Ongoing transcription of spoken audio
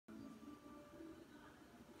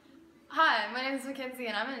Hi, my name is Mackenzie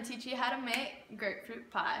and I'm going to teach you how to make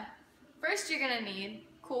grapefruit pie. First you're going to need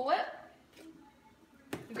Cool Whip,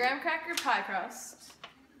 graham cracker pie crust,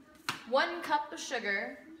 1 cup of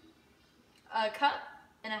sugar, a cup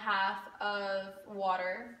and a half of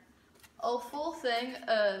water, a full thing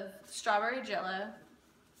of strawberry jello,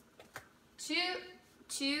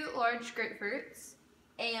 two large grapefruits,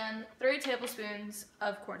 and 3 tablespoons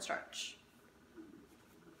of cornstarch.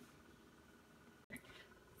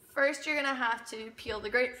 First, you're going to have to peel the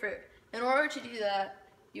grapefruit. In order to do that,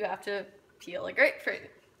 you have to peel a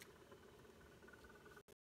grapefruit.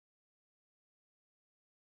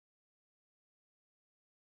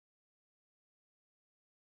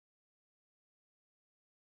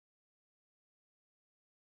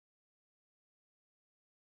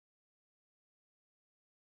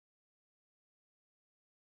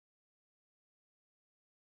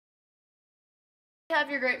 You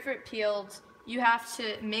have your grapefruit peeled, you have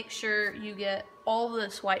to make sure you get all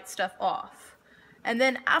this white stuff off. And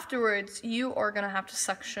then afterwards, you are going to have to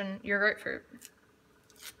section your grapefruit.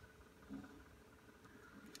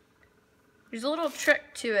 There's a little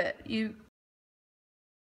trick to it.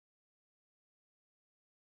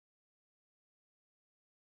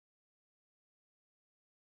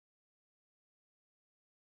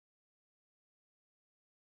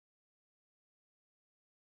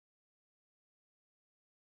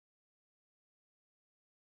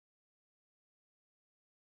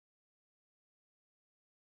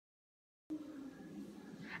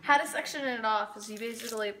 How to section it off is you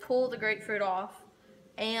basically pull the grapefruit off,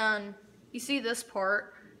 and you see this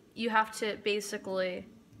part, you have to basically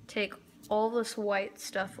take all this white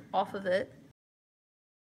stuff off of it.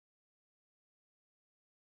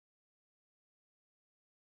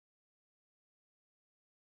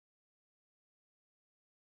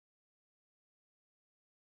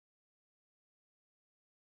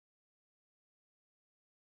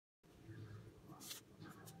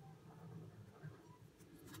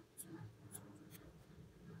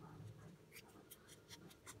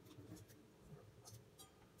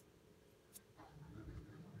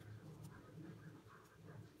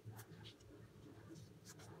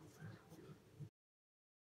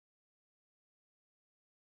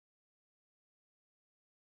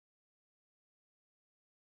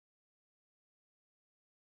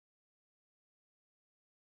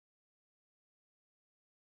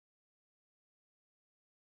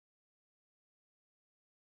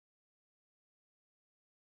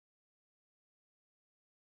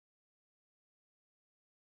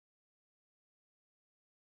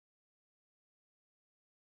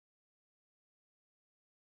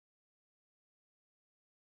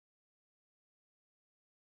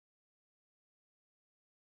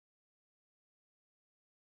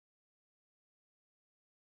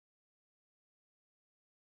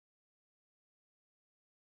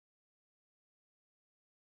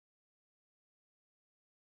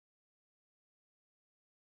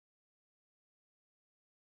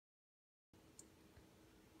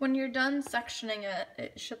 When you're done sectioning it,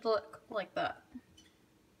 it should look like that.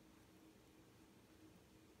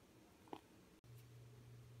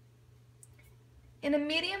 In a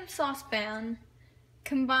medium saucepan,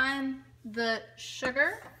 combine the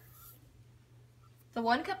sugar, the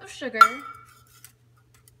 1 cup of sugar,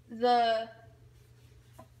 the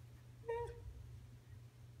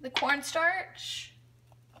cornstarch,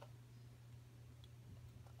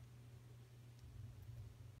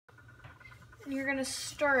 and you're gonna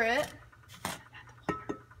stir it.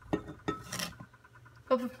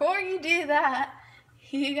 But before you do that,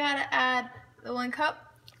 you gotta add the 1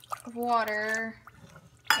 cup of water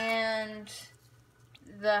and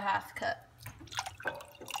the 1/2 cup.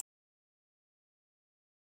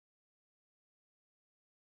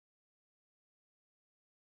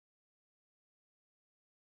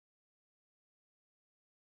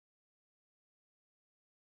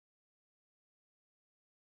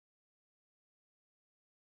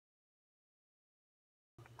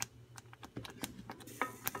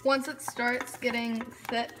 Once it starts getting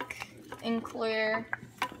thick and clear,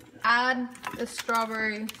 add the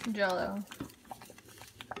strawberry jello.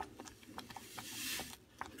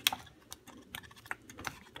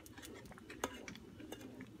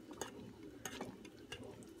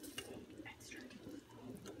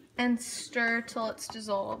 And stir till it's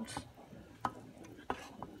dissolved.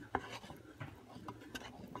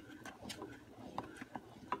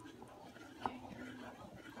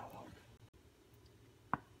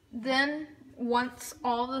 Then, once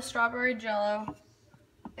all the strawberry jello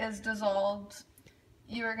is dissolved,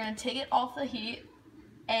 you are going to take it off the heat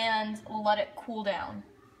and let it cool down.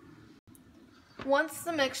 Once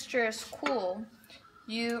the mixture is cool,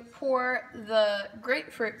 you pour the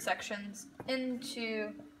grapefruit sections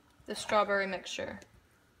into the strawberry mixture.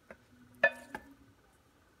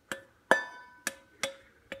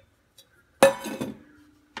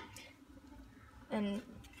 And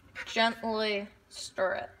gently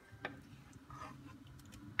stir it.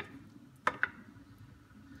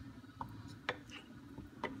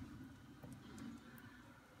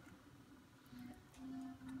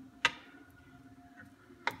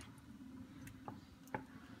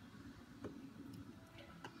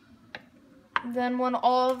 Then when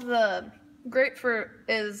all of the grapefruit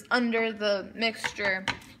is under the mixture,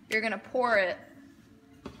 you're going to pour it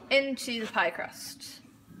into the pie crust.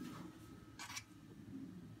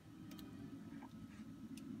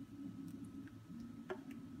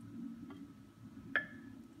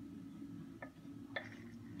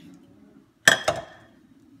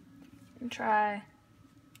 And try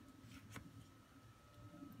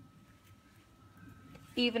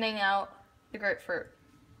evening out the grapefruit.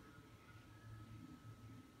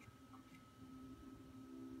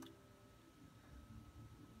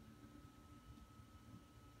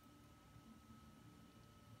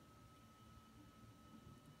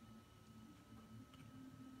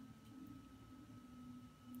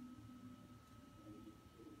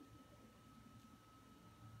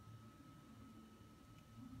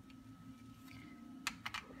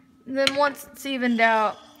 Then once it's evened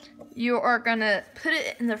out, you are gonna put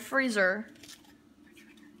it in the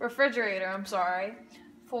refrigerator,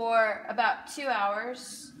 for about 2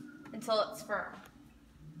 hours until it's firm.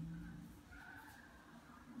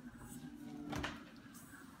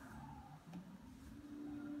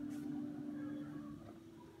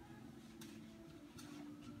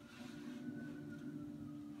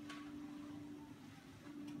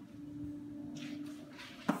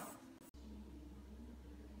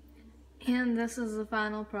 And this is the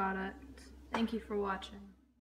final product. Thank you for watching.